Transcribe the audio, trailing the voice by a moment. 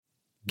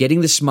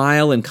Getting the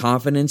smile and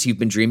confidence you've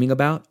been dreaming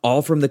about,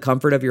 all from the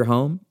comfort of your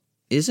home,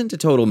 isn't a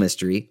total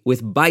mystery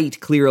with Bite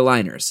clear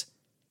aligners.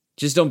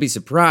 Just don't be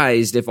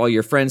surprised if all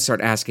your friends start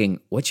asking,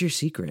 "What's your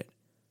secret?"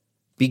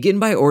 Begin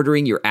by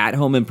ordering your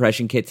at-home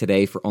impression kit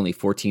today for only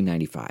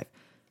 $14.95.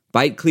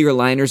 Bite clear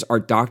aligners are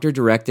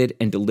doctor-directed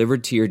and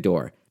delivered to your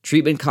door.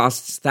 Treatment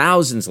costs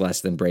thousands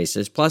less than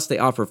braces, plus they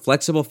offer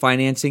flexible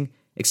financing,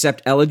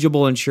 accept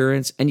eligible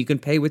insurance, and you can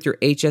pay with your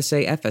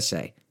HSA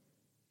FSA.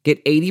 Get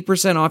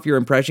 80% off your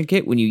impression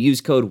kit when you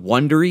use code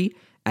WONDERY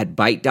at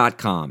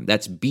Byte.com.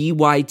 That's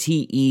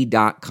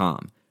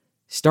BYTE.com.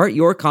 Start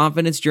your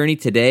confidence journey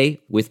today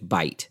with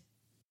Byte.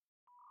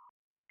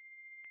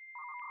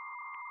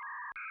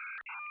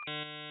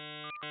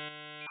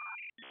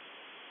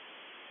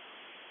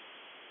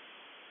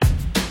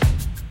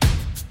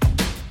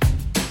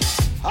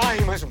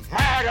 I'm as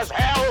mad as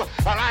hell,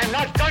 and I'm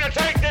not gonna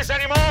take this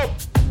anymore!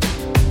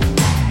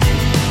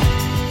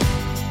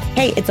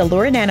 Hey, it's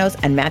Allura Nanos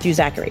and Matthew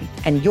Zachary,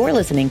 and you're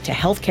listening to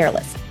Health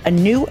CARELESS, a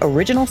new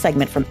original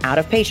segment from Out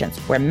of Patients,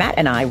 where Matt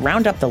and I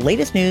round up the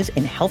latest news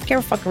in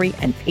healthcare fuckery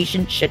and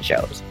patient shit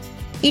shows.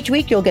 Each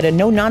week, you'll get a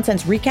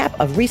no-nonsense recap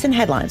of recent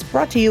headlines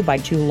brought to you by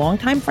two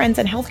longtime friends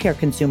and healthcare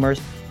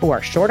consumers who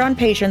are short on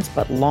patients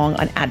but long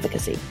on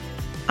advocacy.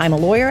 I'm a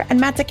lawyer, and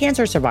Matt's a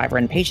cancer survivor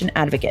and patient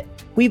advocate.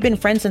 We've been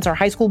friends since our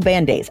high school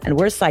band days, and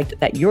we're psyched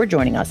that you're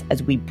joining us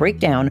as we break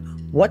down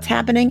what's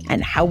happening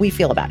and how we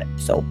feel about it.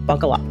 So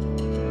buckle up.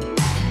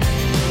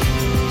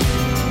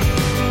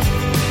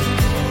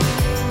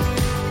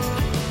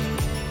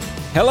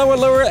 Hello,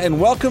 Allura, and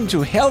welcome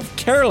to Health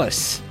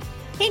CARELESS.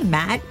 Hey,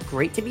 Matt.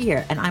 Great to be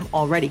here, and I'm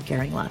already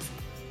caring less.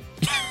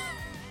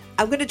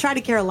 I'm going to try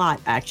to care a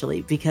lot,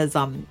 actually, because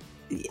I'm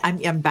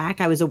back.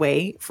 I was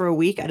away for a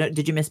week.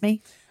 Did you miss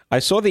me? I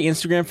saw the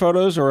Instagram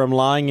photos, or I'm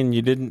lying and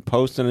you didn't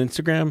post on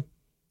Instagram?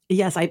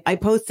 Yes, I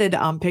posted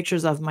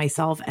pictures of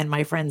myself and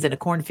my friends in a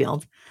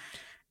cornfield.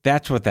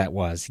 That's what that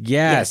was.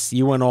 Yes.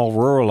 You went all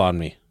rural on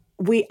me.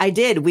 I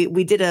did.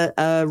 We did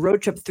a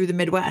road trip through the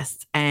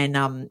Midwest,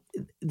 and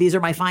these are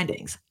my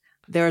findings.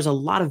 There's a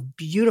lot of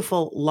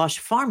beautiful, lush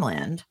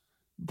farmland,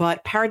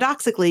 but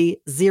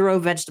paradoxically, zero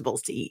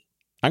vegetables to eat.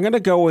 I'm going to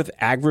go with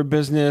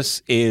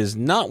agribusiness is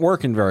not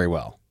working very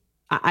well.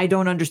 I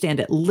don't understand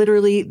it.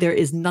 Literally, there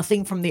is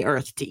nothing from the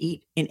earth to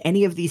eat in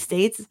any of these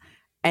states,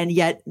 and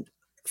yet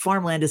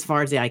farmland as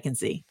far as the eye can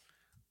see.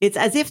 It's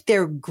as if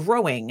they're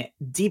growing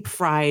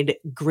deep-fried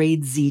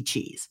grade Z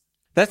cheese.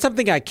 That's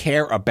something I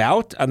care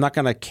about. I'm not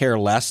going to care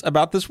less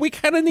about this. We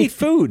kind of need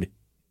food.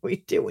 We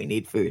do. We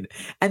need food.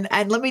 And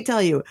let me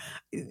tell you,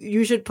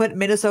 you should put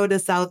Minnesota,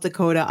 South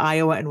Dakota,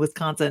 Iowa, and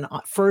Wisconsin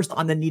first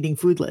on the needing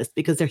food list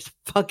because there's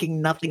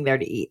fucking nothing there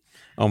to eat.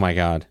 Oh, my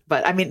God.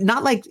 But I mean,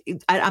 not like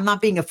I'm not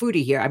being a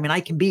foodie here. I mean,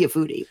 I can be a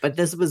foodie, but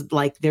this was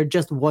like there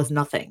just was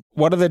nothing.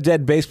 What are the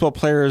dead baseball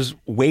players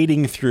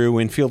wading through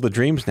in Field of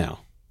Dreams now?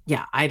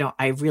 Yeah,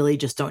 I really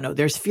just don't know.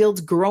 There's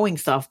fields growing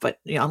stuff, but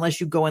unless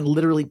you go and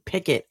literally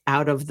pick it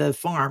out of the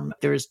farm,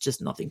 there's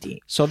just nothing to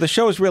eat. So the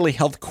show is really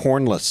health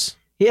cornless.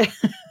 Yeah.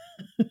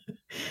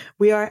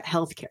 We are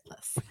health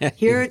careless,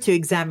 here to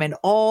examine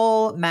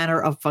all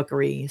manner of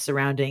fuckery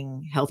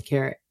surrounding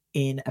healthcare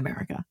in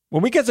America.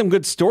 Well, we got some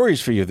good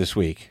stories for you this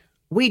week.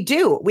 We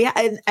do. We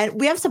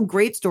have some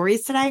great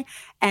stories today,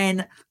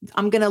 and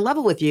I'm going to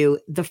level with you.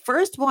 The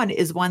first one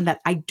is one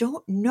that I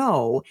don't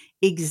know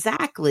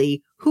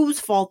exactly whose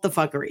fault the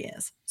fuckery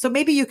is. So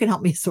maybe you can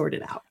help me sort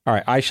it out. All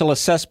right. I shall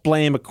assess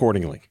blame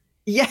accordingly.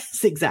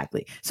 Yes,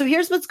 exactly. So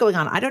here's what's going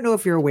on. I don't know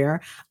if you're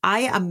aware. I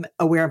am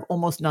aware of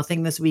almost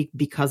nothing this week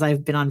because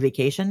I've been on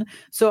vacation.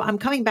 So I'm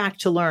coming back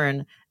to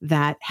learn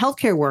that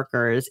healthcare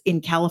workers in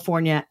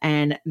California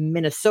and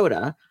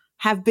Minnesota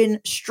have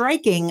been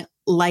striking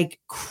like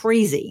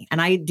crazy.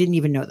 And I didn't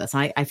even know this.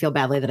 I feel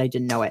badly that I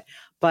didn't know it,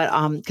 but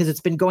because it's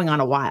been going on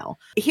a while.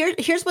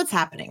 Here's what's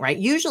happening, right?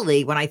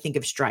 Usually when I think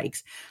of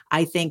strikes,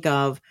 I think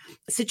of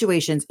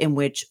situations in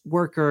which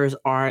workers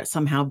are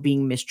somehow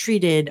being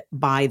mistreated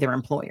by their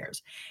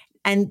employers.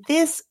 And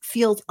this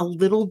feels a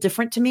little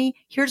different to me.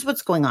 Here's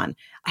what's going on.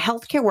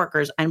 Healthcare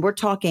workers, and we're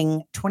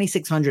talking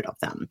 2,600 of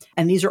them.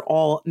 And these are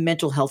all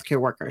mental health care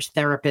workers,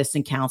 therapists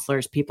and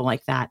counselors, people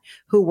like that,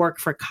 who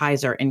work for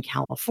Kaiser in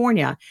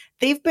California.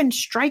 They've been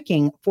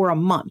striking for a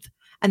month.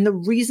 And the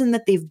reason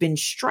that they've been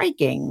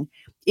striking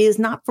is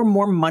not for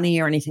more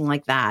money or anything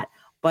like that,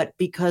 but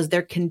because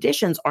their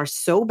conditions are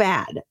so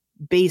bad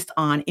based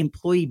on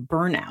employee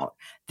burnout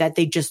that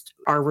they just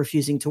are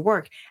refusing to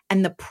work.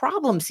 And the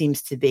problem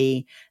seems to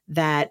be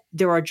that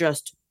there are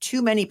just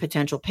too many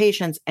potential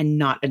patients and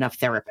not enough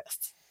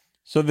therapists.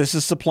 So this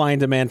is supply and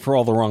demand for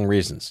all the wrong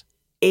reasons.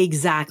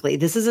 Exactly.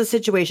 This is a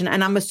situation,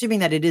 and I'm assuming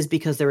that it is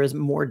because there is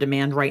more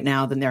demand right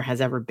now than there has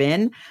ever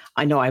been.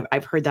 I know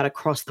I've heard that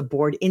across the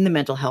board in the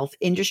mental health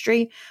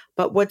industry,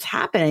 but what's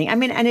happening, I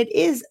mean, and it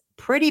is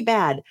pretty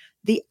bad.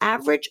 The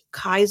average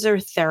Kaiser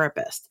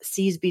therapist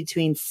sees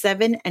between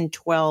 7 and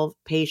 12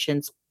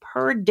 patients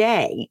per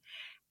day.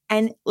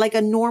 And like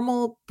a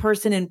normal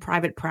person in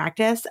private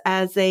practice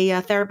as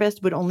a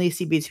therapist would only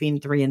see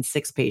between 3 and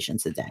 6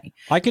 patients a day.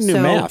 I can do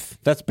math.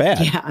 That's bad.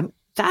 Yeah,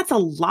 That's a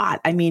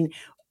lot. I mean,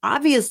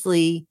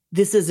 obviously,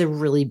 this is a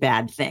really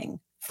bad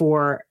thing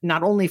for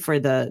not only for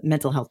the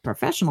mental health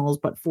professionals,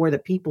 but for the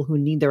people who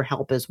need their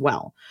help as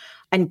well.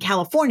 And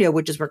California,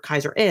 which is where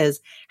Kaiser is,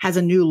 has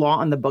a new law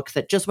on the books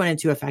that just went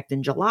into effect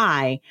in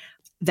July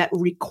that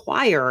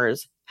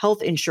requires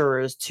health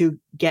insurers to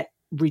get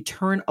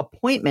return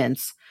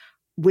appointments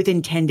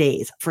within 10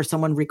 days for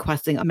someone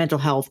requesting a mental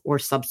health or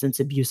substance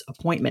abuse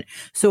appointment.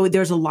 So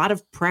there's a lot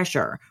of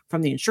pressure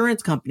from the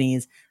insurance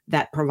companies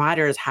that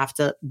providers have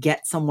to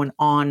get someone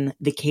on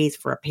the case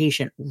for a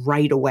patient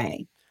right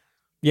away.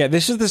 Yeah,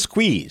 this is the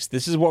squeeze.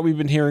 This is what we've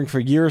been hearing for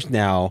years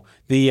now.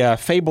 The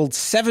fabled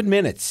 7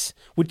 minutes,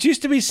 which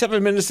used to be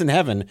 7 minutes in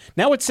heaven.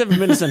 Now it's 7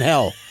 minutes in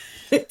hell.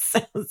 It's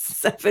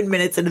 7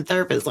 minutes in a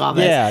therapist's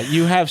office. Yeah,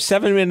 you have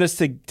 7 minutes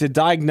to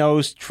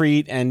diagnose,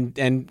 treat,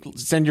 and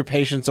send your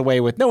patients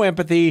away with no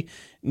empathy,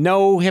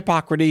 no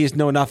Hippocrates,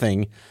 no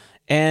nothing.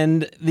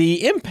 And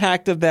the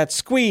impact of that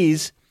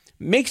squeeze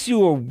makes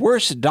you a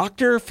worse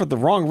doctor for the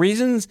wrong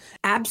reasons.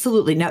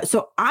 Absolutely. Now,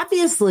 so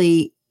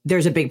obviously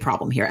there's a big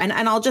problem here. And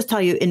I'll just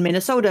tell you, in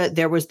Minnesota,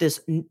 there was this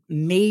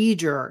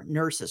major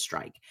nurses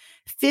strike.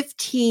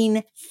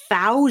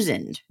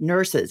 15,000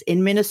 nurses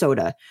in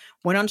Minnesota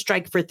went on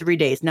strike for 3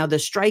 days. Now, the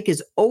strike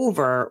is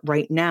over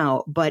right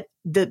now, but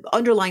the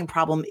underlying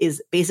problem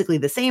is basically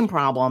the same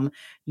problem.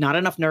 Not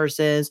enough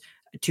nurses,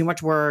 too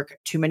much work,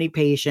 too many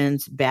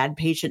patients, bad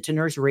patient to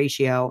nurse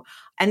ratio.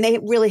 And they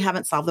really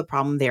haven't solved the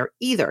problem there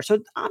either. So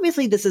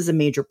obviously, this is a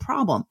major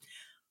problem.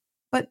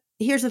 But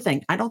here's the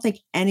thing. I don't think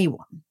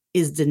anyone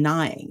is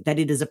denying that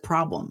it is a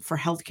problem for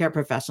healthcare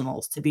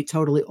professionals to be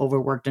totally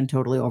overworked and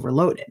totally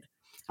overloaded.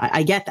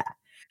 I get that.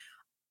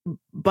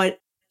 But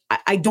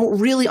I don't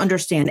really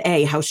understand,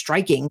 A, how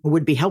striking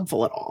would be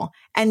helpful at all.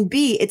 And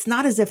B, it's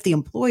not as if the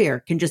employer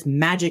can just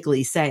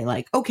magically say,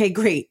 like, okay,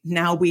 great,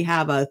 now we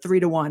have a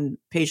 3-to-1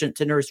 patient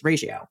to nurse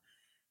ratio.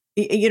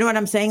 You know what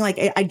I'm saying? Like,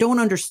 I don't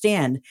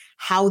understand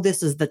how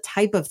this is the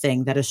type of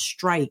thing that a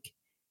strike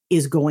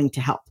is going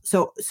to help.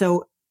 So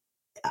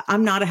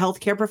I'm not a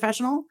healthcare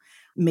professional.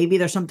 Maybe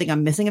there's something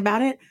I'm missing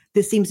about it.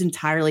 This seems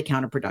entirely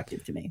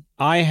counterproductive to me.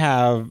 I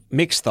have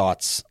mixed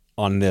thoughts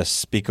on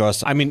this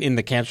because, I mean, in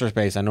the cancer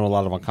space, I know a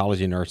lot of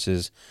oncology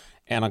nurses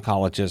and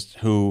oncologists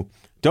who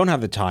don't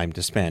have the time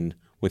to spend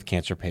with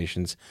cancer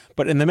patients.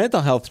 But in the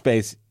mental health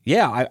space,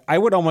 yeah, I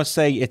would almost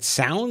say it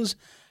sounds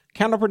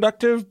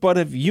counterproductive. But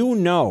if you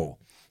know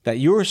that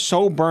you're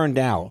so burned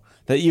out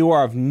that you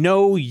are of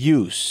no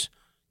use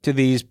to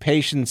these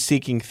patients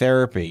seeking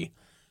therapy,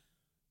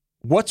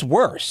 what's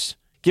worse?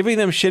 Giving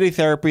them shitty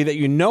therapy that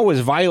you know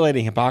is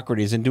violating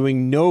Hippocrates and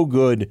doing no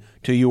good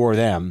to you or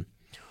them,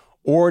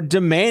 or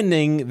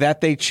demanding that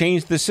they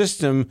change the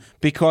system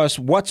because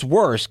what's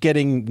worse,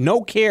 getting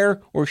no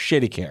care or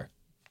shitty care?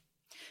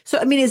 So,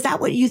 I mean, is that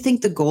what you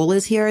think the goal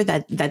is here,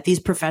 that these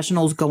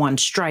professionals go on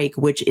strike,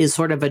 which is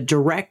sort of a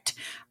direct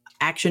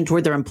action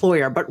toward their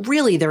employer, but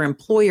really their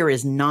employer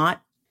is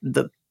not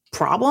the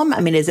problem?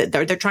 I mean, is it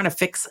they're trying to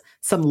fix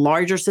some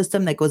larger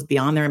system that goes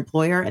beyond their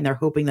employer and they're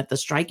hoping that the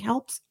strike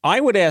helps? I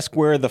would ask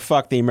where the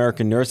fuck the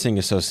American Nursing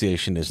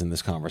Association is in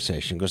this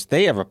conversation, because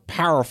they have a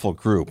powerful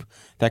group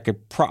that could,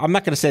 I'm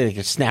not going to say they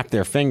could snap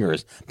their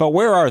fingers, but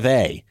where are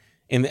they?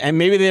 And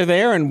maybe they're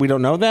there and we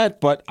don't know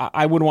that, but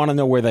I would want to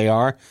know where they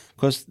are,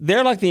 because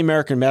they're like the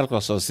American Medical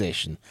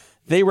Association.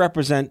 They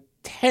represent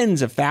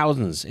tens of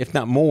thousands, if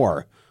not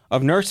more,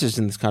 of nurses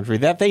in this country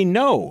that they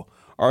know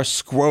are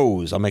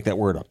squoze. I'll make that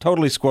word up.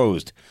 Totally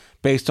squozed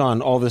based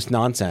on all this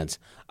nonsense.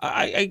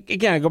 I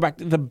go back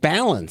to the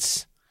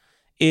balance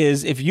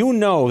is, if you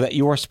know that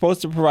you are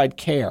supposed to provide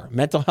care,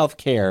 mental health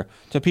care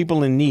to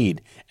people in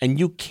need, and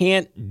you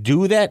can't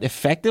do that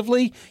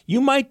effectively, you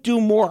might do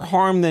more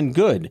harm than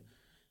good.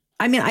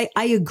 I mean,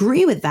 I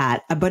agree with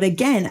that. But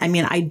again, I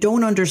mean, I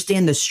don't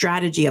understand the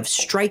strategy of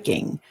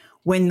striking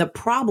when the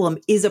problem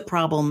is a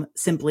problem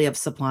simply of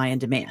supply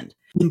and demand.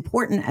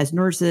 Important as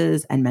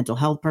nurses and mental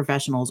health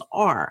professionals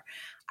are,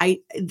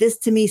 this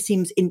to me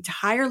seems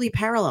entirely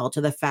parallel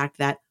to the fact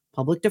that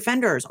public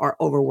defenders are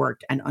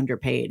overworked and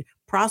underpaid,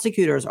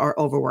 prosecutors are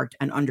overworked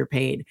and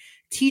underpaid,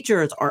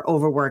 teachers are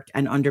overworked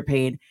and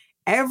underpaid.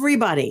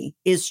 Everybody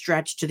is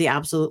stretched to the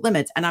absolute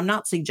limits. And I'm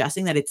not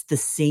suggesting that it's the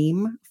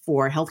same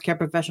for healthcare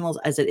professionals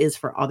as it is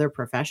for other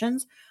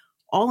professions.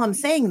 All I'm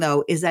saying,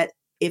 though, is that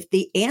if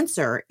the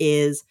answer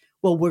is,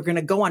 well, we're going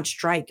to go on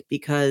strike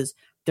because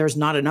there's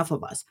not enough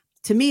of us,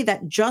 to me,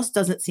 that just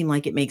doesn't seem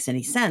like it makes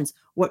any sense.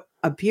 What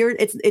appeared,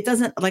 it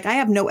doesn't, like, I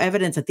have no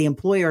evidence that the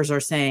employers are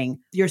saying,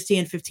 you're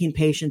seeing 15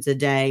 patients a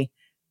day.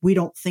 We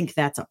don't think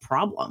that's a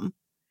problem.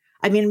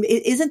 I mean,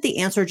 isn't the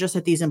answer just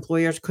that these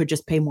employers could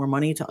just pay more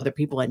money to other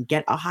people and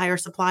get a higher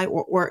supply?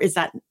 Or is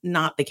that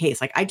not the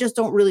case? Like, I just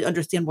don't really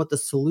understand what the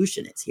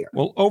solution is here.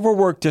 Well,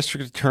 overworked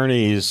district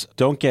attorneys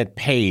don't get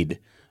paid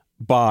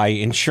by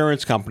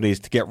insurance companies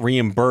to get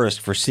reimbursed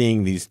for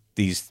seeing these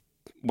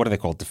what are they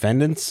called?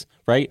 Defendants,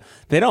 right?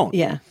 They don't.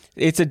 Yeah.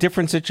 It's a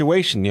different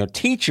situation. You know,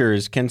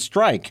 teachers can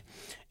strike,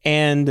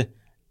 and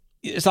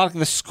it's not like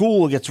the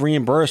school gets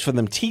reimbursed for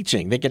them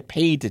teaching. They get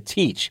paid to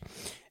teach.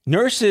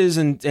 Nurses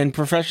and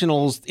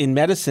professionals in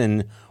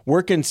medicine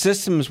work in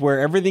systems where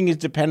everything is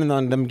dependent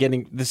on them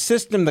getting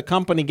the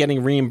company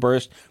getting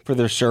reimbursed for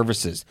their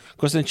services,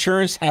 because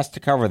insurance has to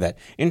cover that.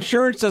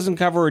 Insurance doesn't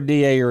cover a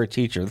DA or a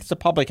teacher. That's a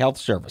public health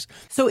service.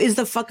 So is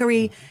the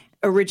fuckery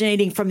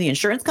originating from the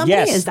insurance company?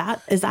 Yes. Is that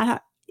how?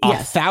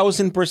 Yes.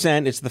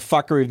 1,000%. It's the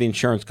fuckery of the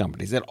insurance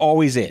companies. It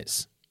always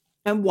is.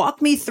 And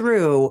walk me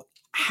through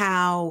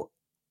how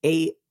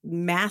a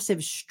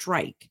massive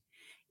strike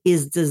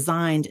is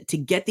designed to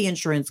get the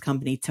insurance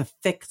company to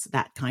fix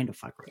that kind of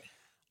fuckery.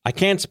 I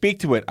can't speak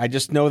to it. I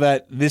just know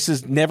that this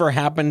has never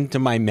happened to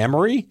my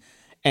memory.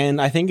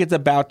 And I think it's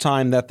about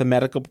time that the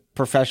medical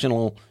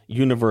professional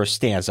universe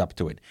stands up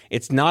to it.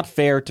 It's not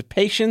fair to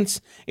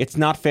patients. It's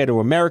not fair to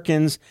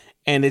Americans.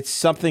 And it's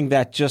something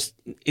that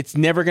it's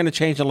never going to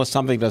change unless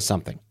something does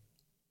something.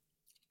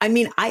 I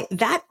mean,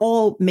 that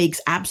all makes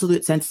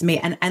absolute sense to me.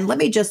 And let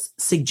me just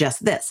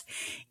suggest this.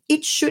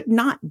 It should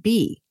not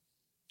be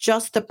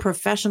just the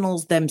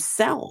professionals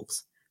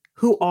themselves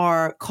who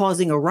are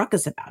causing a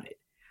ruckus about it.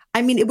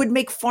 I mean, it would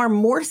make far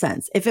more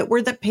sense if it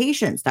were the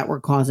patients that were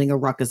causing a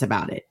ruckus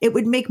about it. It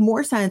would make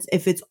more sense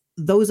if it's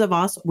those of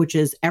us, which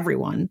is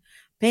everyone,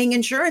 paying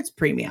insurance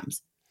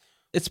premiums.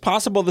 It's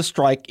possible the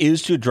strike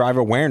is to drive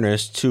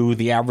awareness to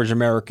the average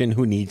American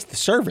who needs the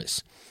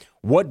service.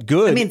 What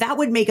good? I mean, that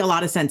would make a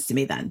lot of sense to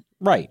me then.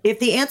 Right. If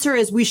the answer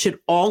is we should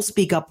all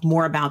speak up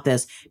more about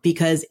this,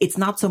 because it's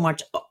not so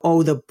much,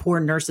 the poor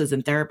nurses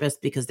and therapists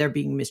because they're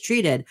being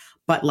mistreated,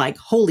 but like,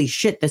 holy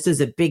shit, this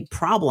is a big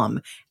problem.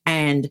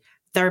 And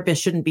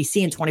therapists shouldn't be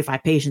seeing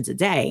 25 patients a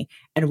day,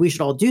 and we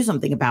should all do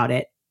something about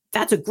it.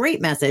 That's a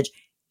great message.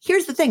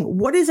 Here's the thing.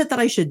 What is it that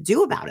I should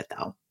do about it,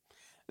 though?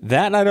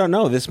 That I don't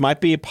know. This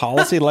might be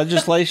policy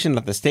legislation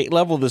at the state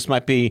level. This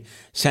might be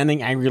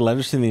sending angry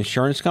letters to the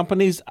insurance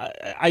companies.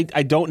 I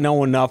don't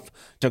know enough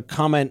to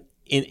comment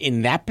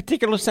in that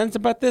particular sense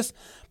about this.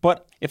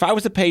 But if I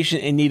was a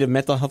patient in need of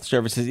mental health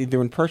services, either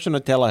in person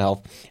or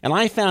telehealth, and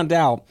I found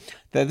out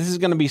that this is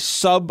going to be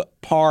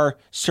subpar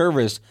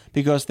service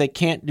because they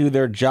can't do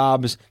their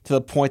jobs to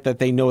the point that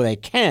they know they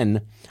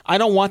can, I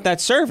don't want that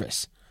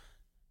service.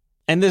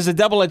 And there's a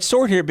double-edged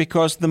sword here,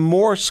 because the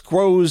more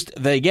scrozed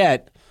they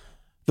get,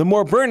 the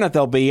more burnout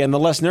there'll be and the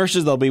less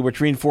nurses there'll be,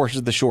 which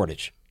reinforces the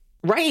shortage.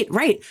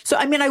 Right. So,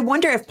 I mean, I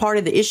wonder if part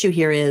of the issue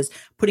here is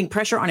putting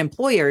pressure on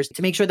employers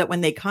to make sure that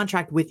when they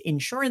contract with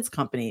insurance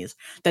companies,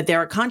 that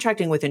they're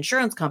contracting with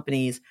insurance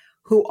companies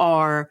who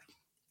are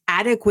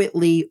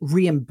adequately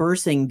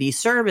reimbursing these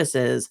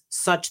services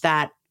such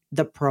that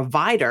the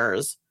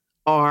providers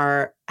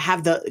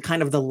have the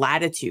kind of the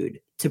latitude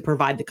to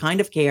provide the kind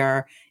of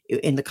care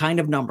in the kind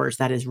of numbers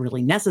that is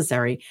really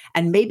necessary.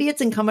 And maybe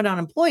it's incumbent on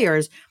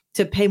employers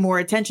to pay more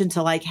attention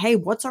to, like, hey,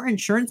 what's our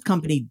insurance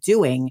company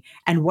doing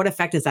and what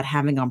effect is that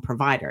having on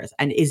providers?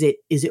 And is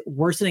it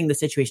worsening the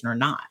situation or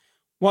not?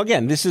 Well,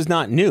 again, this is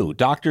not new.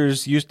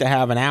 Doctors used to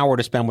have an hour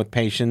to spend with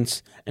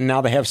patients, and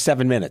now they have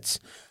 7 minutes.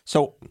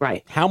 So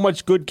right. How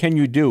much good can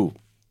you do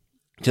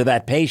to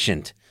that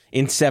patient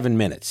in 7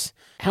 minutes?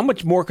 How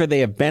much more could they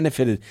have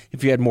benefited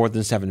if you had more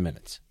than 7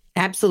 minutes?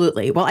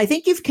 Absolutely. Well, I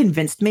think you've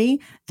convinced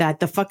me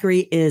that the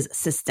fuckery is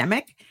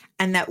systemic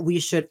and that we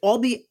should all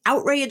be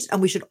outraged and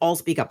we should all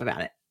speak up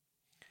about it.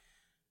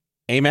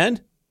 Amen?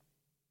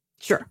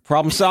 Sure.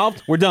 Problem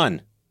solved? We're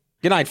done.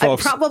 Good night,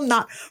 folks. Problem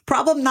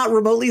not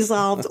remotely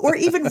solved or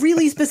even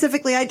really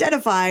specifically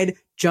identified,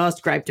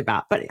 just griped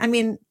about. But I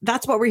mean,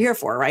 that's what we're here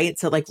for, right?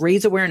 So like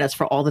raise awareness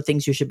for all the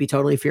things you should be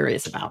totally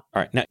furious about.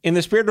 All right. Now, in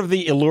the spirit of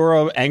the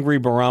Allura Angry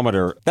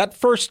Barometer, that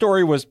first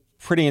story was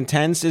pretty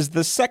intense. Is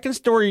the second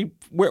story,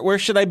 where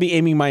should I be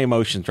aiming my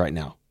emotions right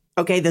now?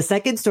 Okay, the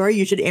second story,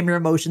 you should aim your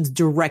emotions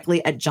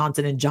directly at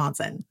Johnson &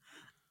 Johnson.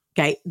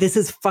 Okay, this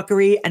is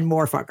fuckery and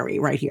more fuckery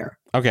right here.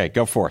 Okay,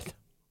 go forth.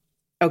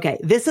 Okay,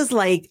 this is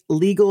like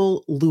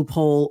legal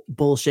loophole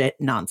bullshit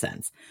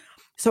nonsense.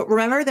 So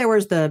remember there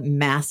was the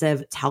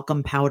massive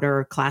talcum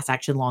powder class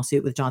action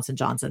lawsuit with Johnson &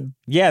 Johnson?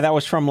 Yeah, that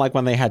was from like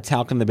when they had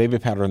talcum the baby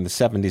powder in the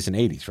 70s and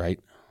 80s, right?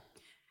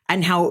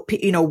 And how,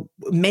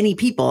 many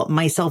people,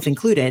 myself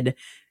included,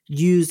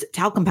 used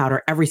talcum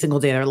powder every single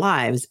day of their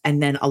lives.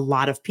 And then a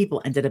lot of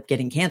people ended up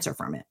getting cancer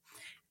from it.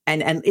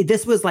 And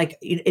this was like,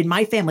 in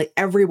my family,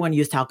 everyone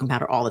used talcum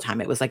powder all the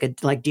time. It was like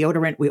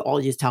deodorant. We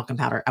all used talcum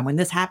powder. And when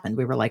this happened,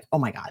 we were like, oh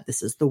my God,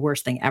 this is the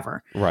worst thing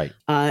ever. Right.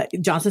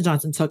 Johnson &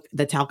 Johnson took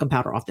the talcum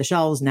powder off the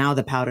shelves. Now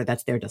the powder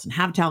that's there doesn't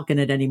have talc in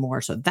it anymore.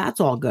 So that's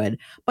all good.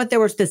 But there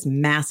was this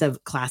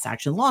massive class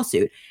action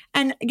lawsuit.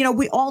 And,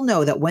 we all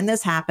know that when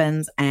this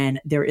happens and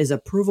there is a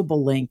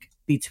provable link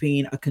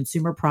between a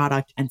consumer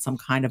product and some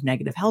kind of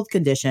negative health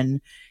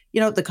condition,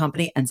 the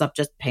company ends up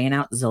just paying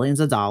out zillions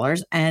of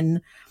dollars,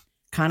 and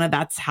kind of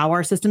that's how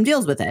our system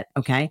deals with it.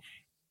 Okay.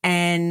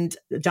 And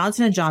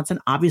Johnson & Johnson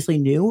obviously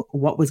knew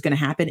what was going to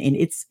happen in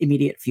its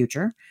immediate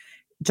future.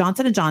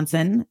 Johnson &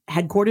 Johnson,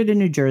 headquartered in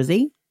New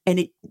Jersey, and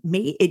it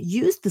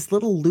used this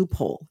little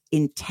loophole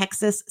in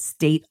Texas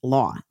state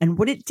law. And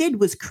what it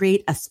did was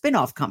create a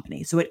spinoff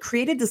company. So it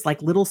created this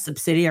like little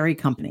subsidiary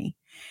company,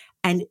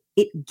 and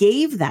it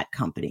gave that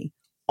company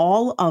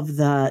all of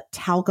the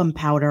talcum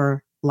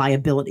powder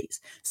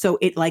liabilities. So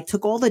it like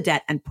took all the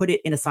debt and put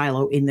it in a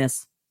silo in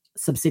this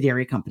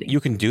subsidiary company. You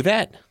can do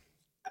that?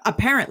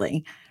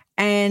 Apparently.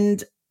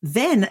 And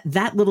then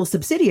that little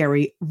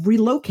subsidiary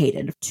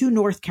relocated to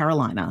North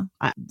Carolina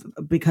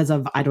because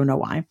of, I don't know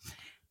why,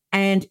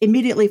 and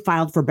immediately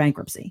filed for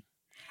bankruptcy.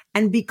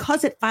 And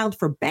because it filed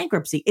for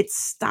bankruptcy, it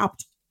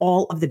stopped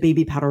all of the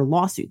baby powder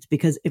lawsuits,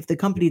 because if the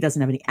company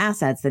doesn't have any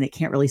assets, then it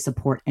can't really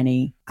support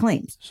any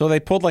claims. So they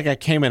pulled like a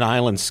Cayman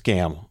Islands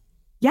scam.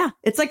 Yeah,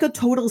 it's like a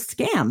total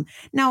scam.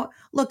 Now,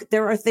 look,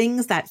 there are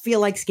things that feel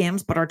like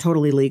scams but are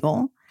totally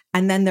legal.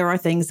 And then there are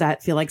things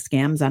that feel like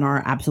scams and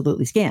are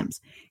absolutely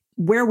scams.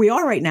 Where we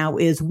are right now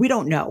is we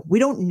don't know. We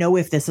don't know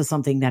if this is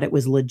something that it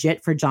was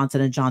legit for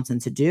Johnson & Johnson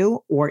to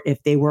do, or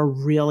if they were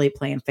really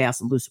playing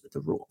fast and loose with the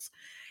rules.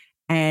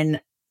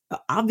 And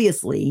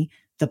obviously,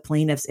 the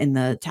plaintiffs in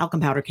the talcum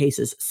powder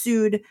cases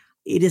sued.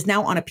 It is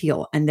now on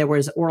appeal. And there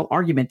was oral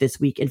argument this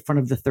week in front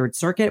of the Third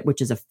Circuit,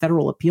 which is a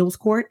federal appeals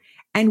court.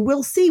 And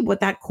we'll see what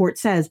that court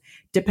says.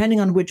 Depending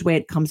on which way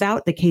it comes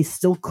out, the case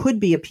still could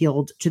be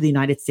appealed to the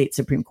United States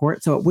Supreme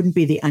Court. So it wouldn't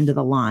be the end of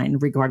the line,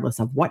 regardless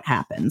of what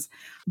happens.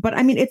 But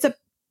I mean, it's a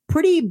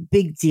pretty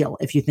big deal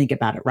if you think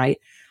about it, right?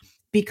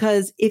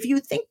 Because if you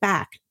think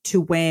back to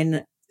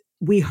when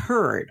we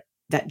heard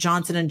that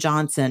Johnson &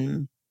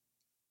 Johnson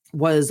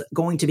was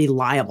going to be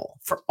liable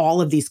for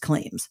all of these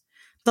claims,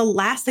 the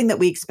last thing that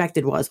we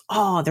expected was,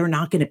 oh, they're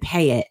not going to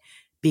pay it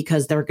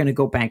because they're going to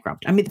go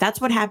bankrupt. I mean, that's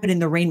what happened in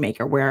The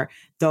Rainmaker, where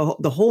the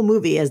whole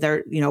movie is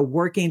they're,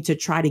 working to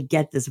try to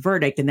get this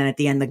verdict. And then at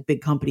the end, the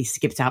big company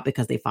skips out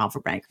because they filed for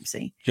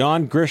bankruptcy.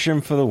 John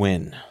Grisham for the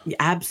win.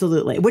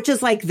 Absolutely. Which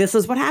is like, this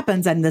is what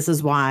happens. And this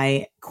is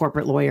why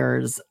corporate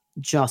lawyers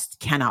just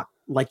cannot,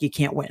 like, you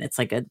can't win. It's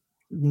like a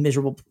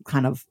miserable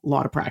kind of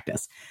law to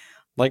practice.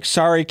 Like,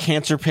 sorry,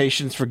 cancer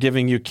patients, for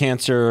giving you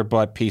cancer,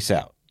 but peace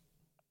out.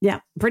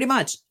 Yeah, pretty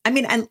much. I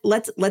mean, and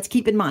let's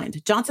keep in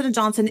mind, Johnson &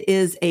 Johnson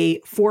is a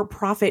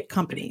for-profit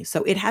company.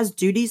 So it has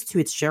duties to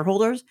its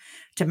shareholders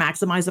to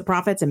maximize the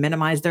profits and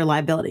minimize their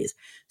liabilities.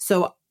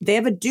 So they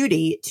have a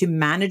duty to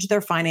manage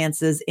their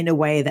finances in a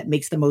way that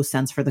makes the most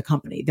sense for the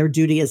company. Their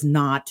duty is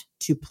not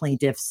to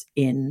plaintiffs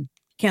in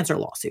cancer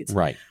lawsuits.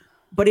 Right.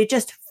 But it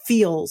just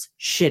feels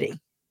shitty.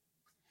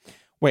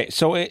 Wait,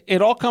 so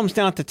it all comes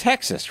down to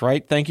Texas,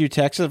 right? Thank you,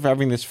 Texas, for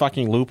having this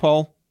fucking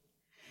loophole.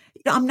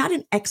 I'm not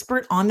an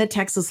expert on the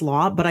Texas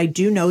law, but I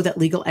do know that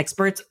legal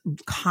experts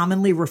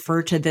commonly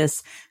refer to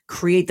this,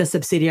 create the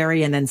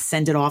subsidiary and then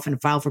send it off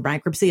and file for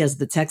bankruptcy as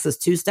the Texas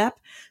two-step.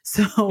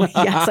 So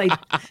yes,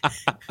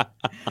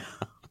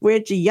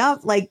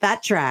 like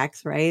that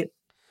tracks, right?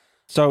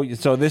 So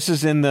this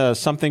is in the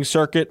something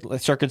circuit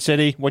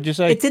city. What'd you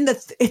say? It's in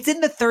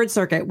the Third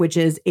Circuit, which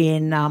is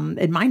in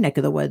my neck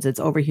of the woods.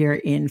 It's over here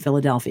in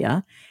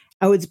Philadelphia.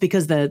 Oh, it's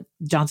because the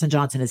Johnson &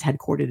 Johnson is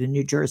headquartered in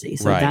New Jersey.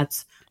 So right.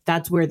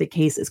 That's where the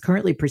case is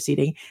currently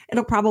proceeding.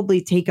 It'll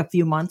probably take a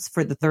few months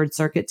for the Third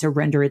Circuit to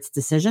render its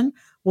decision.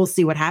 We'll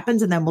see what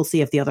happens, and then we'll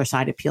see if the other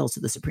side appeals to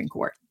the Supreme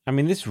Court. I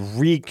mean, this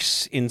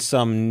reeks in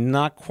some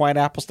not quite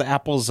apples to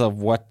apples of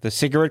what the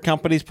cigarette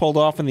companies pulled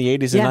off in the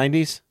 80s and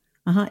 90s.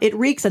 It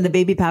reeks, and the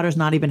baby powder's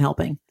not even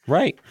helping.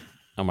 Right.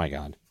 Oh, my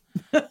God.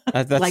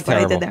 That's like terrible. what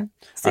I did there.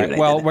 All right,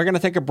 well, we're going to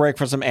take a break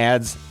for some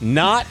ads,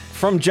 not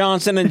from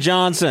Johnson &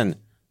 Johnson.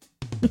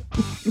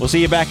 We'll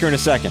see you back here in a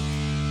second.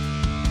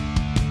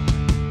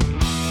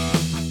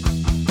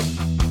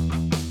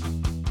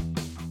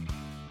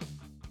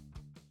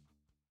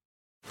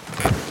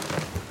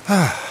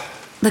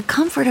 The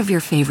comfort of your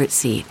favorite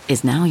seat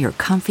is now your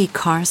comfy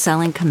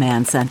car-selling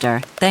command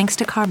center, thanks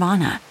to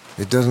Carvana.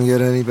 It doesn't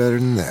get any better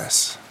than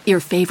this. Your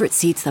favorite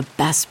seat's the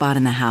best spot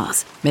in the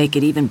house. Make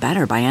it even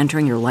better by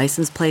entering your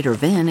license plate or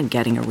VIN and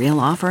getting a real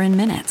offer in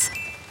minutes.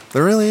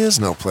 There really is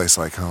no place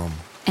like home.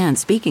 And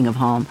speaking of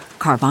home,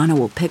 Carvana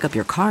will pick up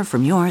your car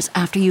from yours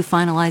after you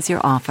finalize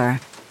your offer.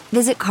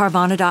 Visit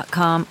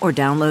Carvana.com or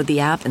download the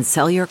app and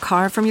sell your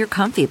car from your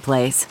comfy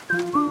place.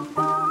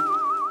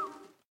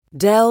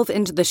 Delve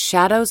into the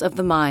shadows of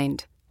the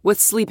mind with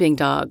Sleeping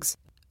Dogs,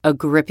 a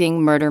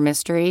gripping murder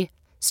mystery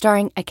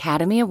starring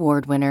Academy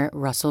Award winner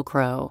Russell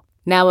Crowe.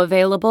 Now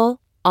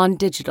available on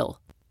digital.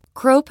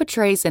 Crowe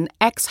portrays an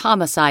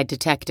ex-homicide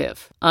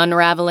detective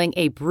unraveling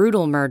a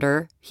brutal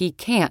murder he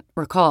can't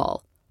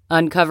recall.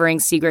 Uncovering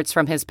secrets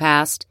from his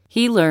past,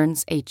 he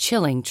learns a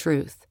chilling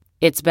truth.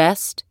 It's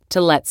best to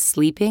let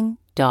sleeping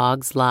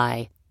dogs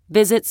lie.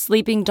 Visit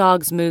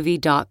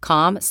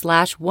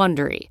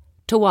sleepingdogsmovie.com/Wondery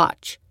to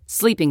watch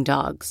Sleeping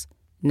Dogs,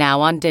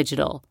 now on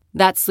digital.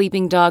 That's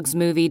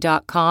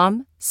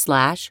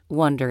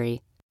sleepingdogsmovie.com/Wondery.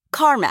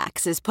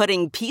 CarMax is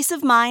putting peace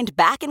of mind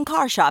back in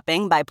car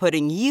shopping by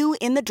putting you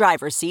in the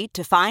driver's seat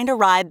to find a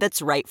ride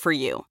that's right for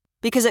you.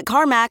 Because at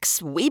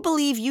CarMax, we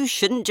believe you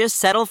shouldn't just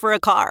settle for a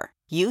car.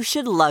 You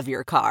should love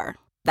your car.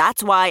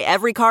 That's why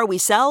every car we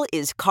sell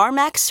is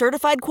CarMax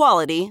certified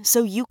quality,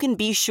 so you can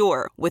be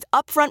sure with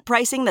upfront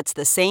pricing that's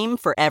the same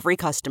for every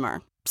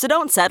customer. So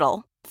don't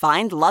settle.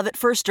 Find love at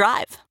first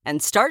drive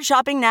and start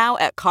shopping now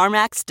at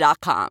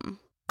CarMax.com.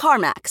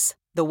 CarMax,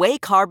 the way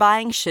car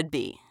buying should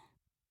be.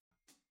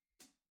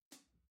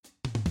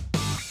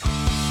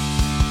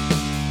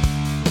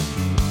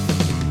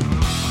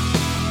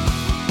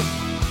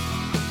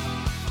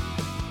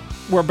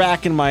 We're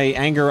back and my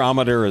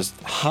angerometer is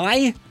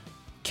high.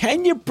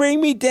 Can you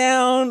bring me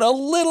down a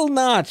little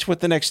notch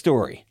with the next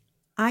story?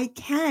 I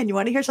can. You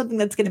want to hear something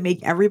that's going to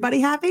make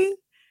everybody happy?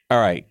 All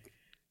right.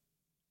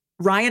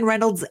 Ryan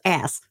Reynolds'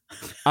 ass.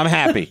 I'm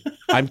happy.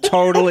 I'm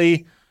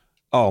totally...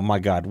 Oh, my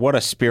God. What a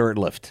spirit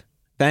lift.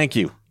 Thank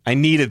you. I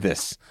needed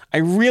this. I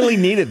really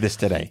needed this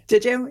today.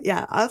 Did you?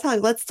 Yeah. I'll tell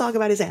you. Let's talk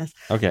about his ass.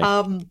 Okay.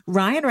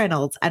 Ryan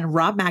Reynolds and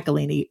Rob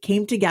McElhenney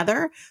came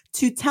together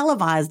to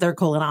televise their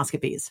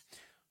colonoscopies.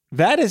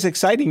 That is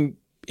exciting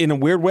in a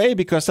weird way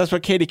because that's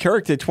what Katie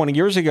Couric did 20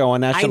 years ago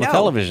on national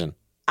television.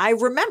 I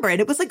remember it.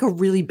 It was like a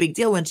really big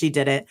deal when she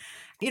did it.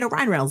 You know,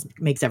 Ryan Reynolds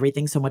makes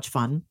everything so much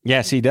fun.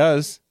 Yes, he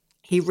does.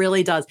 He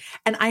really does.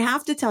 And I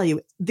have to tell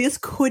you, this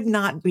could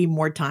not be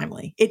more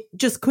timely. It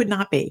just could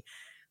not be.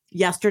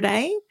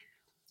 Yesterday,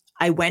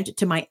 I went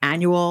to my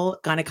annual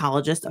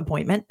gynecologist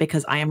appointment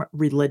because I am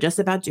religious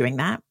about doing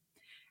that.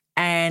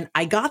 And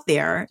I got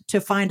there to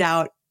find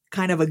out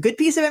kind of a good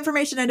piece of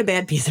information and a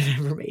bad piece of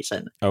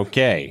information.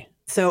 Okay.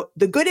 So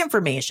the good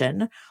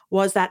information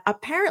was that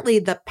apparently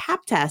the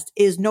Pap test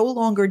is no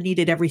longer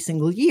needed every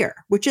single year,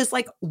 which is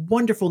like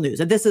wonderful news.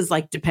 And this is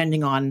like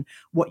depending on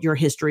what your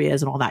history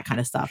is and all that kind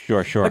of stuff.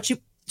 Sure. But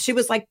she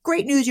was like,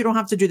 great news. You don't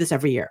have to do this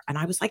every year. And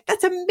I was like,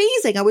 that's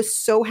amazing. I was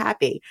so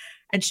happy.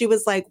 And she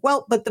was like,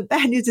 well, but the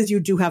bad news is you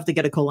do have to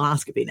get a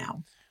colonoscopy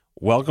now.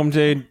 Welcome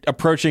to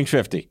approaching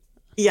 50.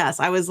 Yes.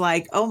 I was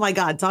like, oh my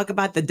God, talk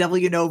about the devil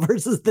you know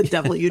versus the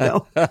devil you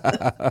know.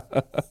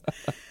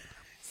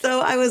 So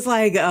I was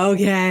like,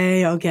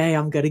 okay,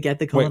 I'm going to get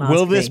the colonoscopy. Wait,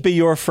 will this be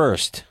your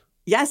first?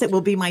 Yes, it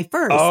will be my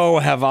first. Oh,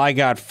 have I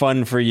got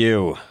fun for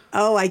you.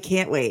 Oh, I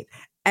can't wait.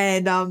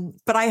 And,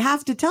 but I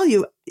have to tell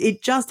you,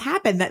 it just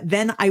happened that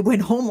then I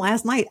went home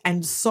last night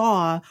and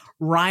saw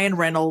Ryan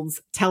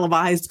Reynolds'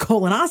 televised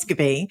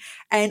colonoscopy.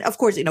 And of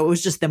course, you know, it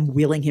was just them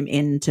wheeling him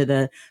into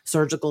the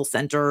surgical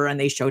center and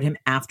they showed him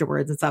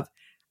afterwards and stuff.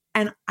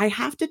 And I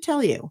have to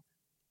tell you,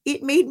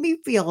 it made me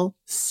feel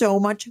so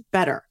much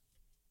better.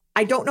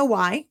 I don't know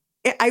why.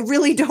 I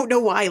really don't know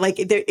why. Like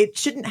it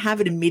shouldn't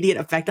have an immediate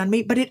effect on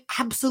me, but it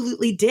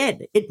absolutely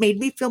did. It made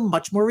me feel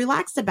much more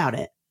relaxed about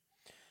it.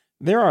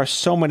 There are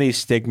so many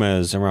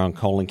stigmas around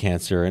colon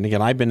cancer. And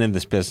again, I've been in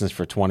this business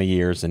for 20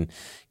 years. And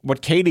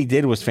what Katie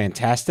did was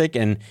fantastic.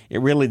 And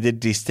it really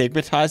did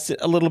destigmatize it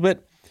a little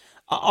bit.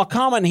 I'll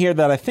comment here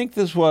that I think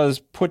this was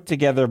put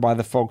together by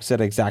the folks at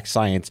Exact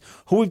Science,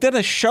 who we've done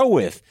a show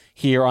with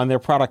here on their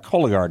product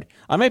Cologuard.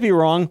 I may be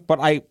wrong, but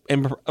I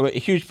am a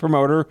huge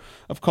promoter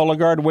of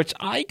Cologuard, which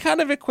I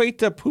kind of equate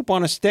to poop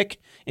on a stick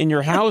in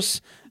your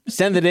house.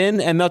 Send it in,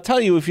 and they'll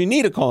tell you if you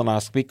need a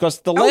colonoscopy,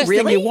 because the last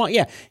thing you want,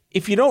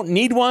 if you don't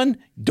need one,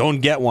 don't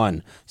get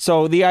one.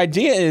 So the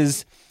idea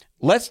is,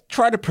 let's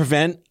try to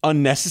prevent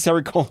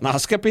unnecessary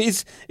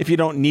colonoscopies if you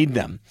don't need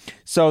them.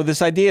 So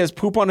this idea is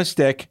poop on a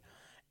stick,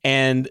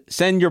 and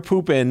send your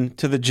poop in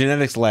to the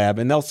genetics lab,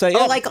 and they'll say,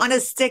 like on a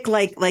stick,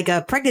 like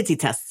a pregnancy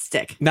test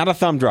stick. Not a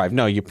thumb drive.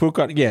 No, you poop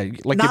on,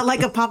 like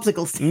a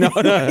popsicle stick.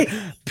 No.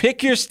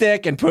 Pick your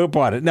stick and poop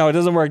on it. No, it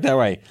doesn't work that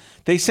way.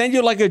 They send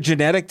you like a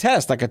genetic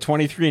test, like a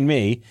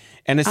 23andMe,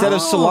 and instead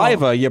of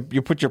saliva,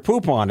 you put your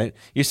poop on it,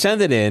 you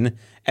send it in,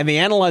 and they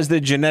analyze the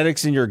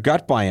genetics in your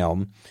gut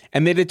biome,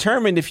 and they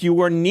determine if you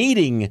were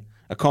needing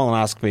a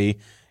colonoscopy.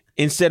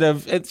 Instead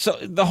of so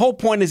the whole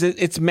point is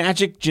it's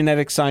magic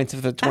genetic science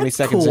of the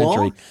 22nd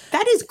century.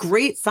 That is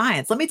great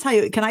science. Let me tell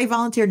you, can I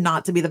volunteer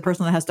not to be the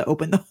person that has to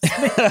open those?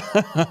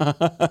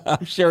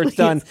 I'm sure it's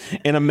done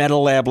in a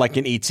metal lab like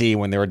in E.T.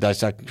 when they were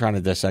trying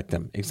to dissect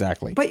them.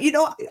 Exactly. But, you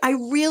know, I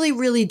really,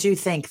 really do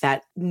think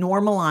that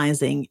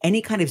normalizing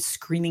any kind of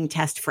screening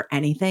test for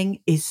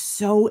anything is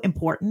so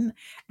important.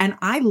 And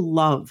I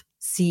love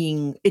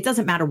seeing, it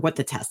doesn't matter what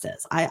the test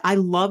is. I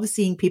love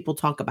seeing people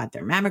talk about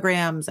their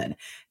mammograms and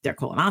their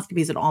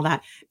colonoscopies and all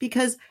that,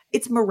 because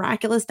it's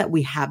miraculous that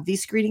we have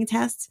these screening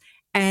tests,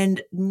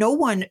 and no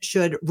one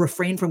should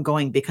refrain from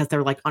going because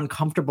they're like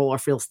uncomfortable or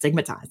feel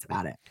stigmatized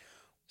about it.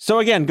 So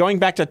again, going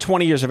back to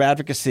 20 years of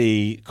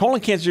advocacy, colon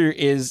cancer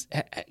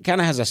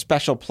kind of has a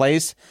special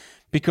place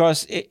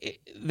because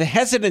the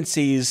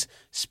hesitancies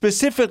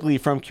specifically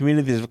from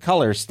communities of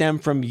color stem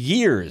from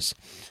years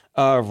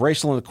of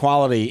racial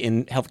inequality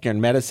in healthcare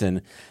and medicine,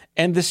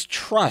 and this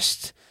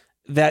trust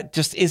that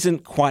just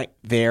isn't quite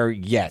there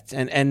yet.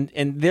 And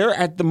they're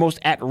at the most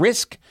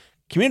at-risk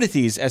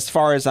communities, as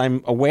far as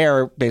I'm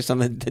aware, based on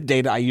the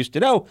data I used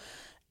to know.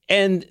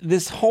 And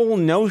this whole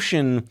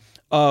notion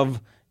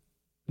of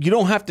you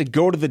don't have to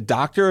go to the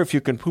doctor if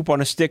you can poop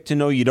on a stick to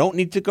know you don't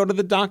need to go to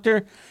the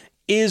doctor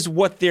is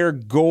what their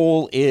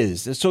goal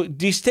is. So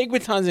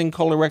destigmatizing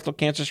colorectal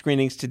cancer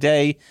screenings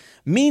today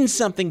means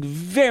something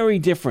very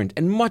different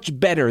and much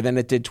better than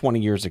it did 20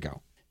 years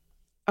ago.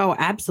 Oh,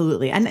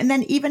 absolutely. And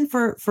then even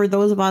for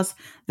those of us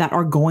that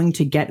are going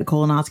to get a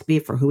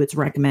colonoscopy, for who it's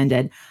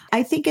recommended,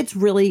 I think it's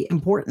really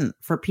important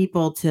for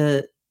people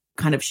to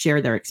kind of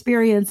share their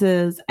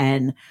experiences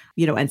and,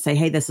 and say,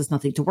 hey, this is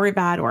nothing to worry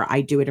about, or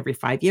I do it every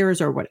 5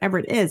 years or whatever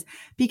it is.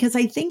 Because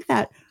I think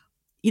that,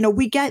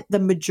 we get the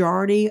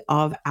majority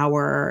of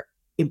our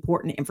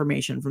important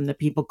information from the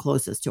people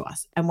closest to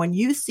us. And when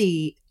you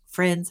see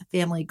friends,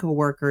 family,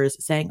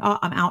 coworkers saying, oh,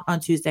 I'm out on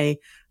Tuesday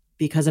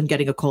because I'm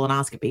getting a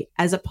colonoscopy,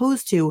 as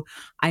opposed to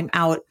I'm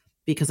out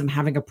because I'm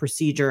having a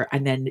procedure,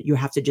 and then you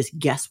have to just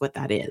guess what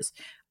that is.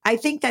 I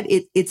think that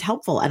it's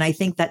helpful. And I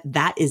think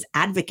that is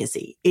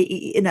advocacy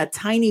in a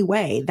tiny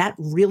way. That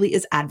really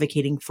is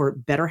advocating for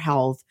better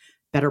health,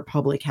 better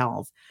public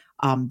health,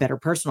 better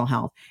personal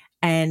health.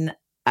 And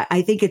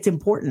I think it's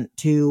important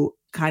to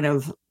kind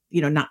of,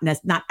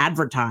 not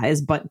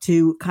advertise, but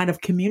to kind of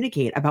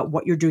communicate about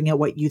what you're doing and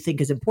what you think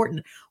is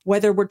important,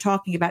 whether we're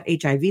talking about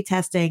HIV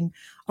testing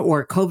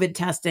or COVID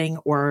testing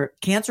or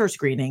cancer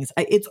screenings.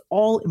 It's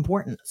all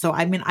important. So,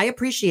 I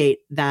appreciate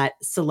that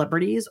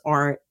celebrities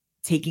are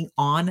taking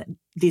on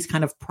these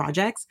kind of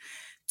projects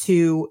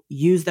to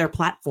use their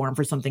platform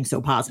for something so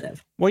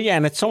positive. Well, yeah,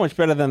 and it's so much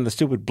better than the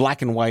stupid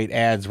black and white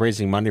ads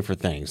raising money for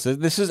things.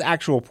 This is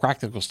actual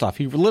practical stuff.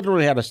 He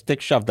literally had a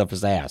stick shoved up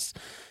his ass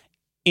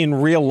in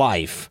real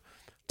life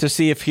to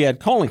see if he had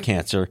colon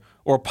cancer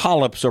or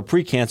polyps or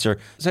precancer.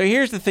 So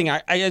here's the thing.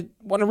 I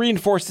want to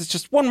reinforce this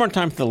just one more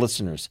time for the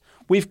listeners.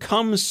 We've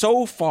come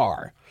so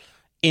far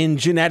in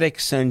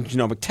genetics and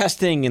genomic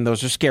testing, and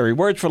those are scary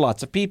words for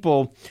lots of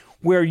people,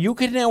 where you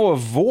can now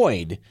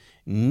avoid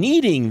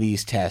needing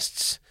these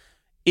tests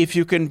if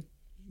you can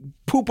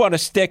poop on a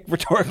stick,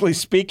 rhetorically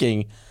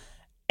speaking,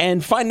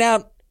 and find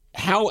out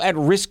how at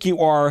risk you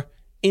are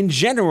in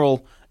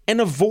general and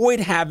avoid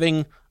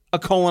having a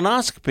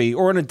colonoscopy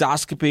or an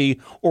endoscopy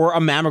or a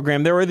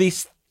mammogram. There are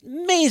these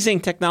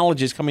amazing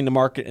technologies coming to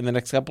market in the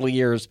next couple of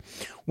years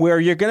where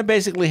you're going to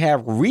basically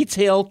have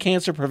retail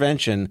cancer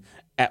prevention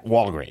at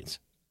Walgreens.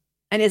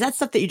 And is that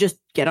stuff that you just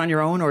get on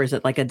your own, or is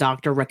it like a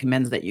doctor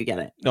recommends that you get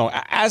it? No,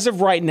 as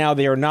of right now,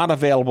 they are not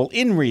available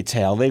in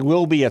retail. They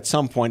will be at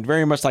some point,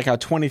 very much like how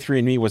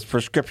 23andMe was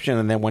prescription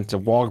and then went to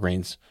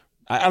Walgreens.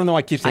 I don't know why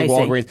I keep saying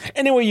Walgreens.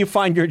 Anyway, you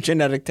find your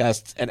genetic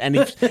tests at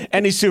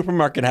any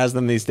supermarket has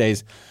them these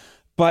days.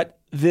 But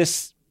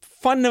this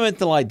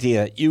fundamental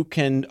idea, you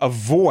can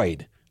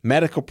avoid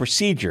medical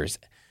procedures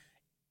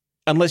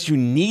unless you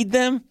need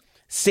them,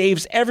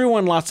 saves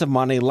everyone lots of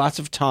money, lots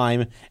of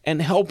time,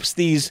 and helps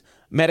these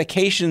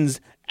medications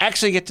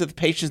actually get to the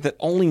patients that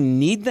only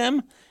need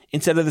them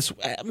instead of this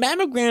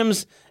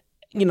mammograms.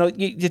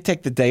 You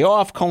take the day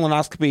off,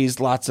 colonoscopies,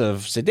 lots of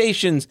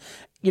sedations.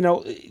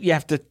 You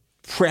have to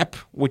prep,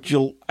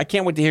 I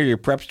can't wait to hear your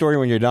prep story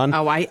when you're done.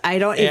 Oh, I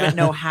don't even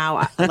know how.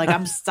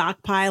 I'm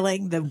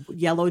stockpiling the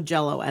yellow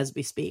Jello as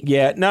we speak.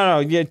 Yeah, no,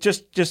 yeah,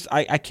 just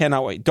I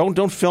cannot wait.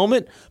 Don't film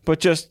it, but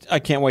just I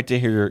can't wait to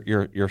hear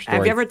your story.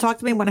 Have you ever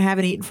talked to me when I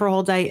haven't eaten for a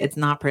whole day? It's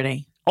not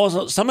pretty.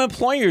 Also, some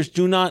employers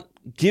do not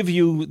give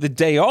you the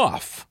day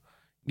off.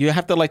 You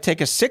have to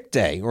take a sick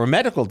day or a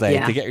medical day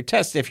to get your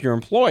test if you're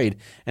employed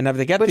and have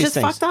to get these things.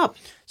 Which is fucked up.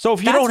 So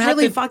if you don't have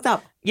really fucked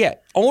up. Yeah,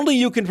 only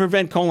you can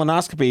prevent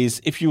colonoscopies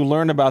if you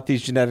learn about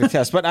these genetic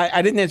tests. But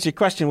I didn't answer your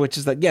question, which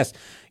is that, yes,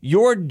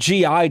 your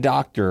GI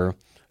doctor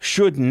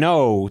should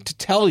know to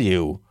tell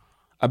you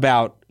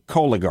about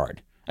Cologuard.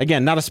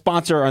 Again, not a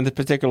sponsor on this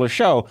particular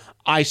show.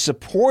 I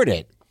support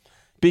it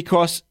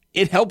because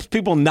it helps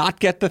people not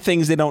get the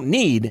things they don't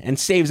need and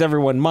saves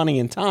everyone money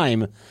and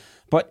time.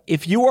 But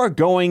if you are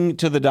going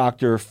to the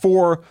doctor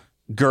for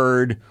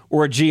GERD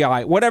or a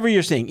GI, whatever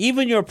you're seeing,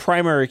 even your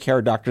primary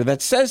care doctor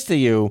that says to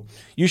you,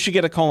 you should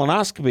get a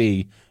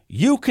colonoscopy,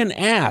 you can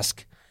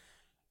ask,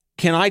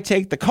 can I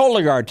take the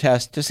Cologuard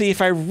test to see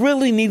if I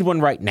really need one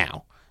right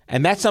now?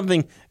 And that's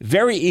something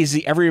very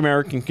easy every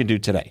American can do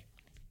today.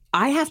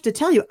 I have to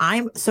tell you,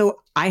 I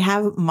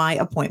have my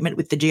appointment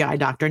with the GI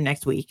doctor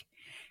next week.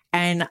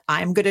 And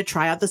I'm going to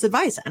try out this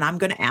advice, and I'm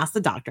going to ask the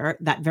doctor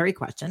that very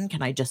question.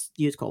 Can I just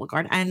use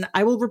Cologuard? And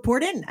I will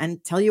report in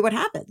and tell you what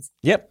happens.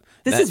 Yep.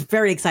 This is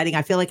very exciting.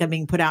 I feel like I'm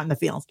being put out in the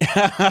field.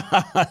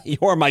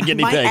 You're my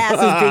guinea pig. My ass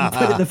is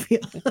being put in the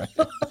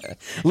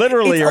field.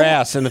 Literally your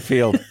ass in the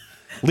field.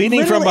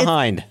 Leading from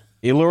behind.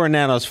 Elura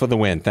Nanos for the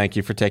win. Thank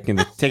you for taking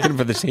it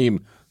for the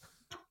team.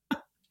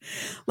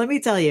 Let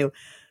me tell you.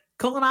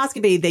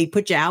 Colonoscopy, they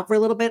put you out for a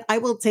little bit. I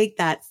will take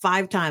that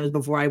 5 times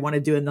before I want to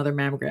do another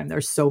mammogram. They're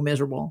so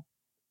miserable.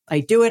 I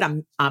do it.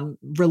 I'm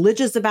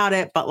religious about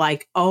it, but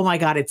oh my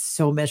God, it's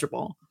so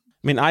miserable.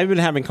 I mean, I've been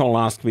having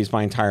colonoscopies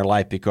my entire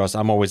life because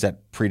I'm always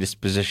at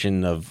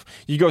predisposition of,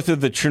 you go through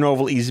the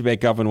Chernobyl easy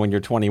bake oven when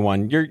you're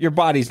 21. Your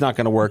body's not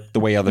going to work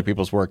the way other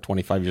people's work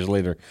 25 years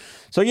later.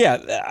 So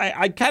yeah,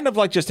 I kind of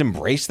just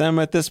embrace them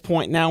at this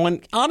point now.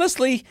 And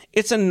honestly,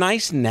 it's a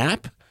nice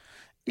nap.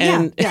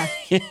 And yeah.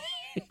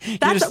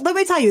 Let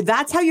me tell you,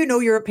 that's how you know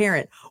you're a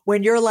parent.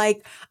 When you're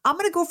like, I'm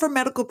going to go for a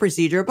medical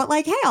procedure, but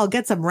hey, I'll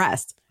get some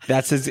rest.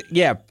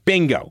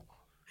 Bingo.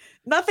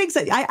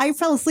 I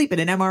fell asleep in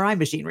an MRI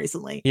machine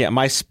recently. Yeah,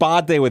 my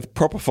spa day with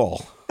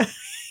propofol.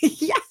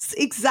 Yes.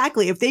 Yes,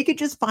 exactly. If they could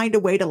just find a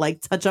way to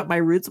like touch up my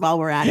roots while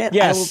we're at it,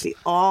 Yes. I will be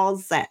all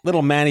set.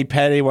 Little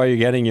mani-pedi while you're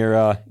getting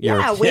your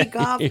wake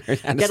up, your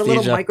get a anesthesia.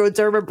 little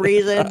microderma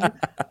breathing.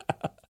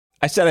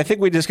 I said, I think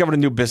we discovered a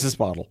new business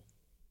model.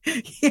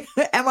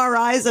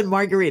 MRIs and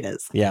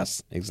margaritas.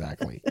 Yes,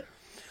 exactly.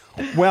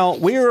 Well,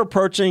 we are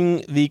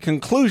approaching the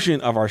conclusion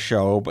of our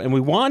show, and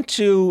we want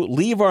to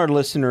leave our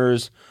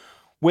listeners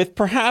with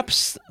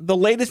perhaps the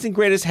latest and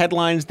greatest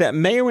headlines that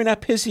may or may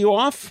not piss you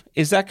off.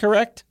 Is that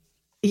correct?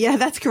 Yeah,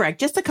 that's correct.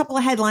 Just a couple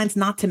of headlines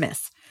not to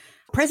miss.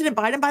 President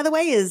Biden, by the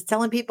way, is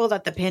telling people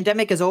that the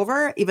pandemic is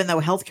over, even though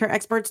healthcare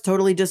experts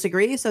totally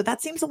disagree. So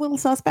that seems a little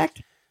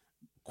suspect.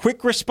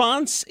 Quick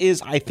response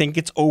is, I think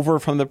it's over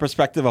from the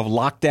perspective of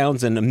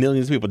lockdowns and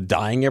millions of people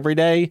dying every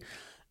day.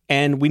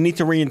 And we need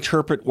to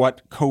reinterpret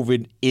what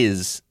COVID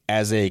is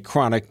as a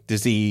chronic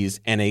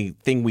disease and a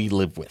thing we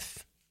live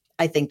with.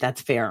 I think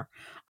that's fair.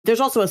 There's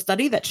also a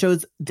study that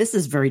shows this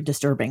is very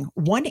disturbing.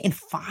 1 in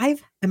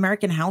 5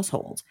 American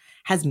households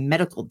has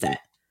medical debt.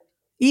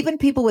 Even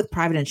people with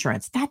private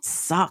insurance. That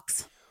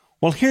sucks.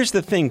 Well, here's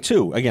the thing,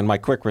 too. Again, my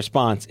quick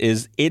response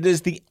is it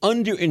is the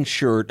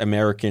underinsured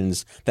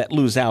Americans that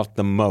lose out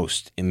the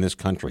most in this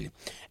country.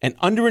 And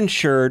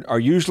underinsured are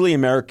usually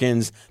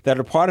Americans that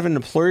are part of an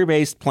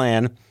employer-based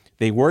plan.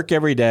 They work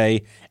every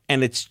day,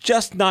 and it's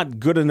just not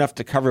good enough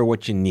to cover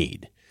what you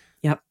need.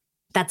 Yep.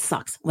 That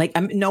sucks. Like,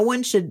 no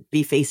one should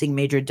be facing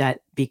major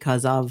debt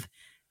because of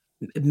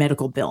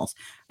medical bills.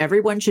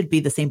 Everyone should be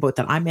the same boat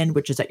that I'm in,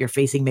 which is that you're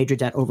facing major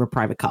debt over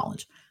private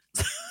college.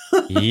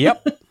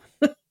 Yep.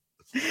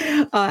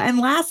 And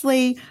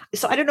lastly,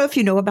 so I don't know if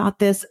you know about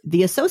this,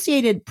 the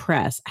Associated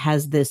Press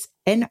has this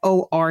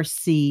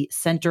NORC,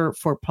 Center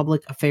for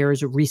Public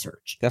Affairs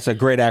Research. That's a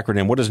great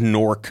acronym. What does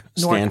NORC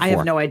stand for? I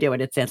have no idea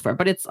what it stands for,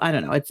 but it's, I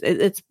don't know.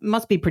 It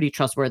must be pretty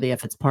trustworthy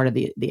if it's part of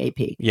the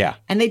AP. Yeah.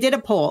 And they did a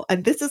poll,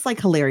 and this is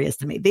like hilarious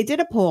to me. They did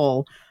a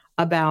poll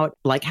about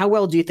like, how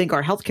well do you think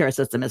our healthcare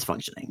system is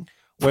functioning?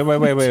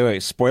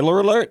 Wait. Spoiler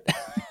alert.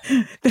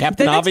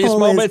 Captain Obvious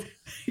moment.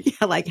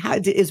 Yeah, like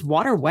is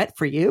water wet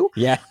for you?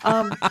 Yeah.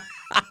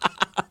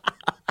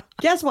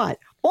 Guess what?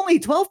 Only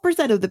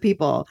 12% of the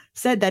people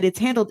said that it's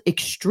handled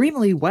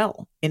extremely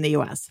well in the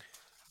U.S.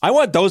 I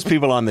want those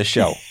people on the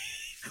show.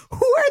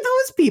 Who are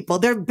those people?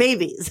 They're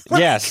babies.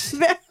 Yes.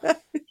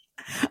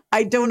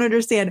 I don't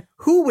understand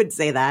who would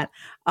say that.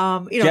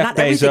 Jeff not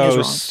everything is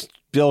Bezos, wrong.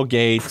 Bill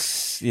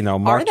Gates,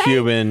 Mark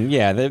Cuban.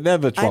 Yeah, they're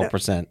the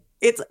 12%.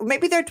 It's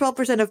maybe they're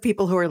 12% of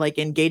people who are like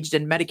engaged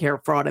in Medicare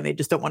fraud and they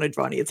just don't want to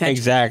draw any attention.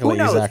 Exactly. Who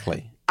knows?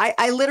 Exactly.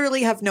 I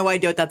literally have no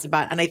idea what that's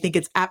about. And I think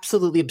it's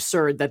absolutely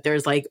absurd that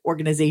there's like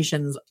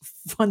organizations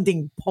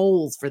funding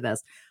polls for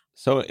this.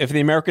 So if the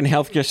American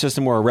healthcare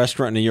system were a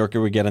restaurant in New York, it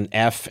would get an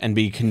F and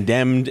be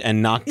condemned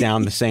and knocked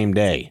down the same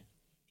day.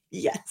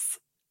 Yes,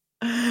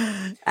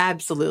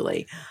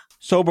 absolutely.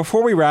 So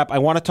before we wrap, I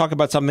want to talk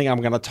about something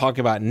I'm going to talk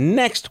about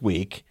next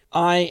week.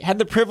 I had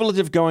the privilege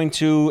of going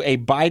to a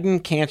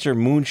Biden Cancer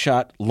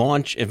Moonshot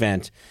launch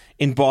event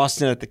in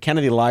Boston at the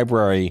Kennedy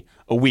Library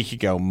a week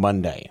ago,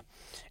 Monday.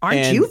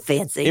 Aren't you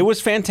fancy? It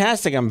was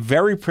fantastic. I'm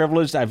very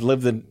privileged. I've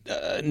lived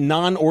a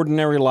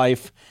non-ordinary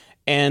life,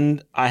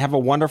 and I have a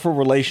wonderful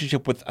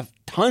relationship with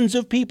tons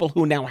of people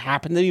who now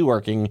happen to be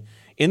working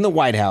in the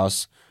White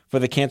House for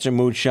the Cancer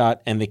Moonshot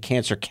and the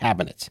Cancer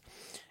Cabinet.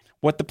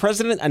 What the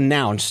president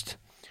announced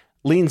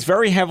leans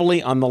very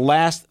heavily on the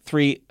last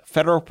 3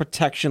 federal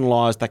protection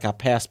laws that got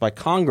passed by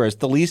Congress,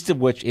 the least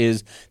of which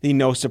is the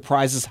No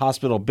Surprises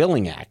Hospital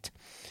Billing Act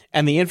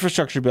and the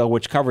infrastructure bill,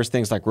 which covers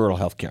things like rural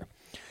health care.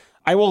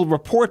 I will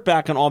report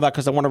back on all that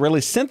because I want to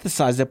really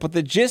synthesize it, but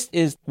the gist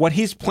is what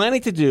he's planning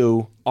to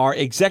do are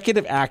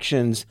executive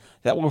actions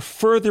that will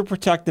further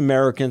protect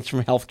Americans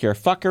from healthcare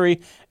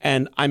fuckery,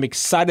 and I'm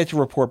excited to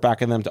report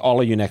back on them to all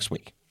of you next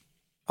week.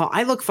 Well,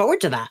 I look forward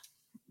to that.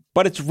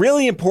 But it's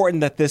really important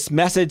that this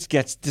message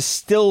gets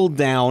distilled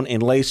down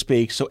in lay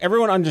speak so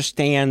everyone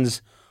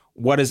understands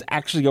what is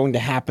actually going to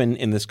happen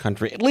in this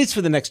country, at least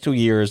for the next 2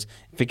 years,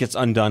 if it gets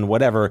undone,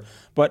 whatever.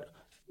 But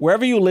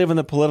wherever you live in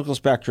the political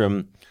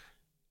spectrum,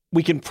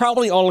 we can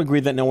probably all agree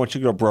that no one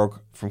should go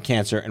broke from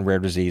cancer and rare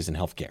disease and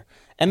healthcare.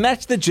 And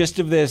that's the gist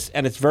of this,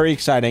 and it's very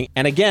exciting.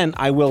 And again,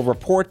 I will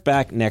report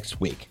back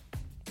next week.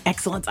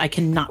 Excellent. I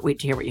cannot wait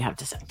to hear what you have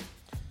to say.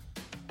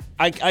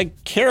 I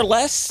care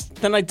less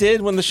than I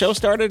did when the show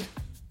started.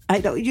 I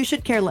know you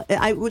should care.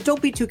 Don't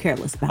be too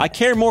careless about it. I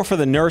care more for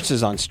the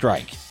nurses on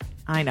strike.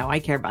 I know. I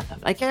care about them.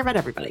 I care about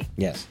everybody.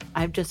 Yes.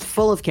 I'm just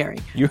full of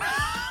caring. You.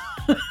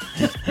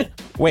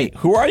 Wait,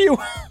 who are you?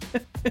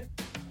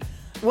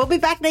 We'll be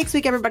back next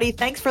week, everybody.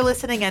 Thanks for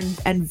listening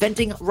and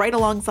venting right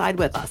alongside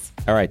with us.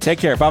 All right. Take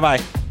care.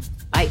 Bye-bye.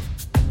 Bye.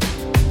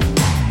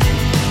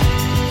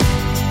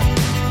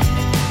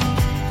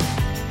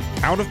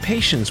 Out of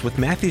Patience with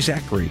Matthew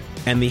Zachary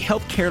and the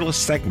Health Careless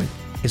segment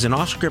is an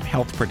Off-Script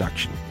Health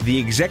production. The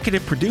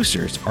executive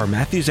producers are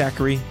Matthew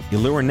Zachary,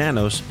 Elura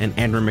Nanos, and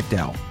Andrew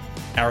McDowell.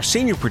 Our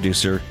senior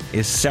producer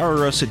is Sarah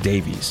Rosa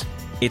Davies.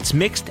 It's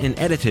mixed and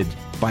edited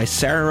by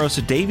Sarah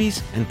Rosa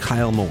Davies and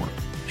Kyle Moore.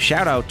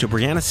 Shout out to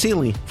Brianna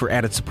Seeley for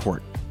added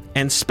support.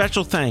 And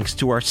special thanks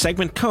to our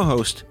segment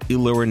co-host,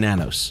 Ilura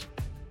Nanos.